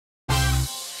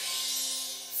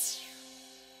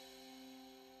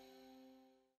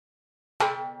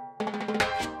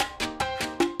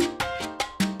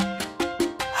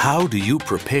How do you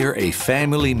prepare a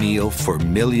family meal for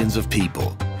millions of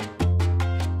people?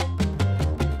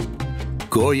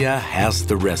 GOYA has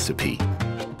the recipe.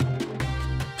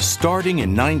 Starting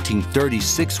in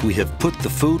 1936, we have put the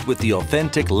food with the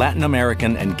authentic Latin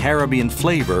American and Caribbean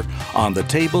flavor on the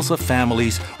tables of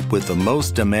families with the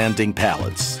most demanding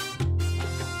palates.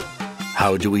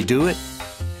 How do we do it?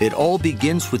 It all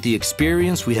begins with the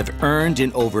experience we have earned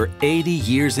in over 80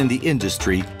 years in the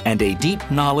industry and a deep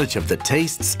knowledge of the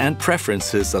tastes and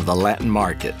preferences of the Latin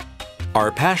market.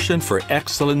 Our passion for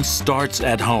excellence starts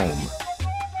at home.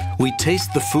 We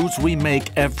taste the foods we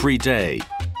make every day.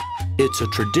 It's a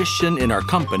tradition in our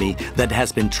company that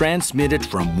has been transmitted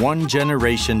from one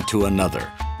generation to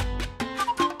another.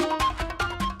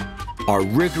 Our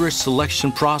rigorous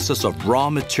selection process of raw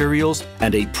materials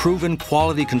and a proven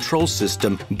quality control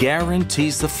system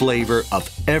guarantees the flavor of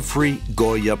every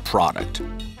GOYA product.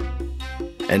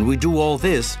 And we do all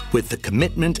this with the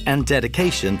commitment and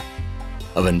dedication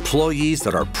of employees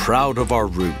that are proud of our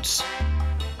roots.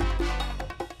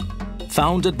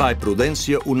 Founded by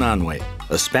Prudencio Unanue,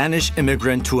 a Spanish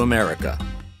immigrant to America,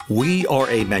 we are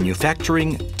a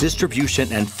manufacturing,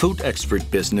 distribution, and food expert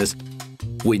business.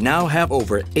 We now have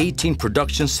over 18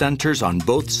 production centers on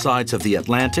both sides of the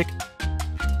Atlantic,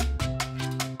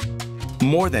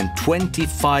 more than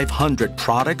 2,500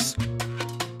 products,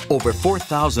 over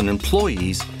 4,000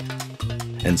 employees,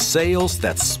 and sales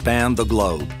that span the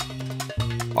globe.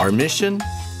 Our mission?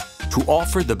 To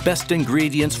offer the best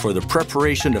ingredients for the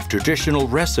preparation of traditional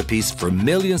recipes for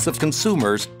millions of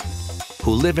consumers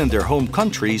who live in their home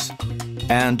countries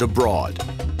and abroad.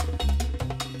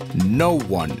 No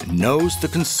one knows the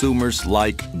consumers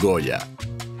like GOYA.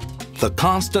 The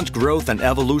constant growth and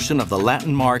evolution of the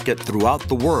Latin market throughout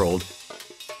the world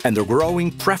and the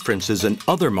growing preferences in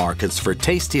other markets for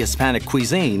tasty Hispanic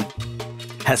cuisine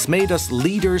has made us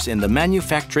leaders in the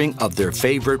manufacturing of their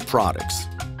favorite products.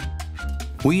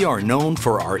 We are known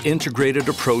for our integrated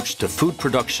approach to food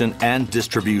production and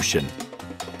distribution.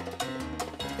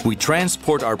 We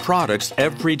transport our products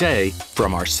every day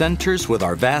from our centers with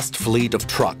our vast fleet of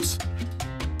trucks.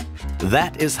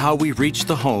 That is how we reach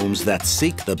the homes that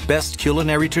seek the best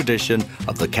culinary tradition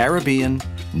of the Caribbean,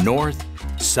 North,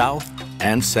 South,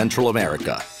 and Central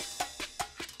America.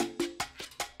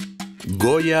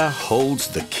 GOYA holds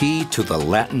the key to the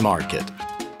Latin market.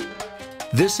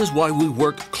 This is why we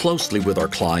work closely with our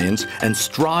clients and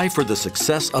strive for the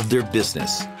success of their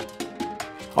business.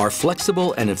 Our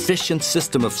flexible and efficient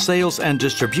system of sales and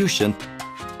distribution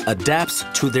adapts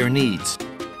to their needs.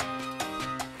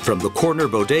 From the corner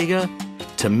bodega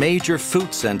to major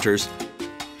food centers,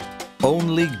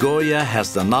 only GOYA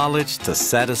has the knowledge to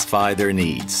satisfy their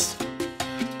needs.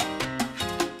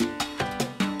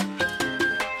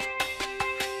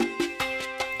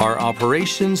 Our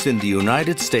operations in the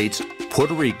United States,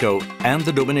 Puerto Rico, and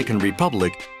the Dominican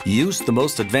Republic use the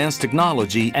most advanced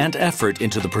technology and effort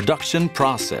into the production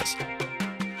process.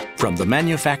 From the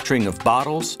manufacturing of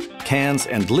bottles, cans,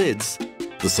 and lids,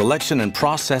 the selection and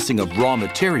processing of raw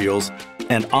materials,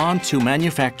 and on to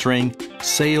manufacturing,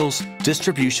 sales,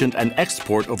 distribution, and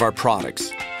export of our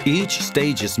products. Each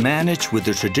stage is managed with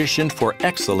the tradition for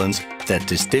excellence that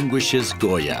distinguishes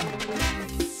GOYA.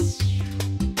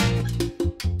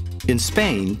 In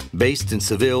Spain, based in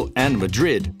Seville and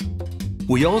Madrid,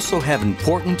 we also have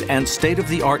important and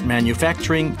state-of-the-art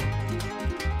manufacturing,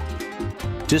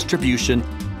 distribution,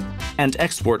 and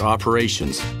export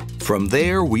operations. From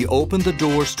there, we open the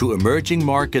doors to emerging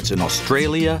markets in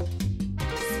Australia,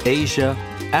 Asia,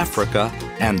 Africa,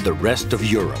 and the rest of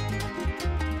Europe.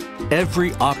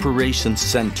 Every operation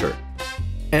center,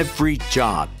 every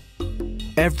job,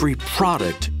 every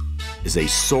product is a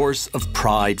source of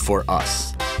pride for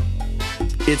us.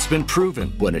 It's been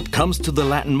proven when it comes to the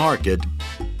Latin market,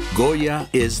 GOYA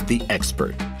is the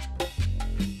expert.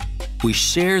 We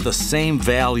share the same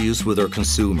values with our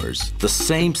consumers, the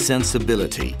same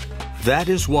sensibility. That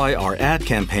is why our ad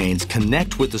campaigns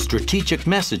connect with the strategic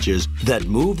messages that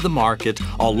move the market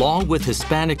along with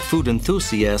Hispanic food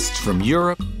enthusiasts from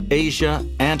Europe, Asia,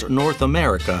 and North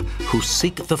America who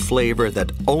seek the flavor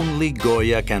that only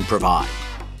GOYA can provide.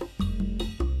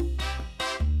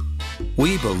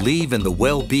 We believe in the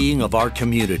well-being of our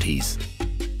communities,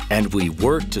 and we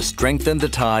work to strengthen the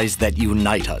ties that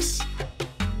unite us.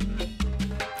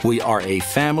 We are a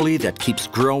family that keeps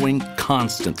growing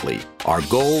constantly. Our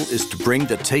goal is to bring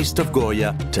the taste of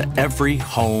GOYA to every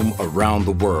home around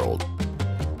the world.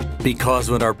 Because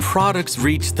when our products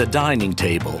reach the dining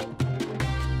table,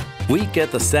 we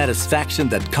get the satisfaction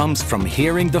that comes from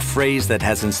hearing the phrase that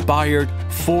has inspired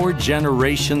 4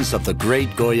 generations of the great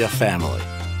GOYA family.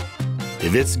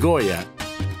 If it's GOYA,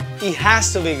 It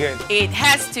has to be good. It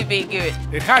has to be good.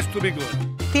 It has to be good.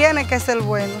 Tiene que ser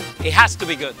bueno. It has to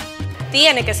be good.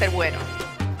 Tiene que ser bueno.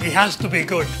 It has to be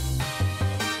good.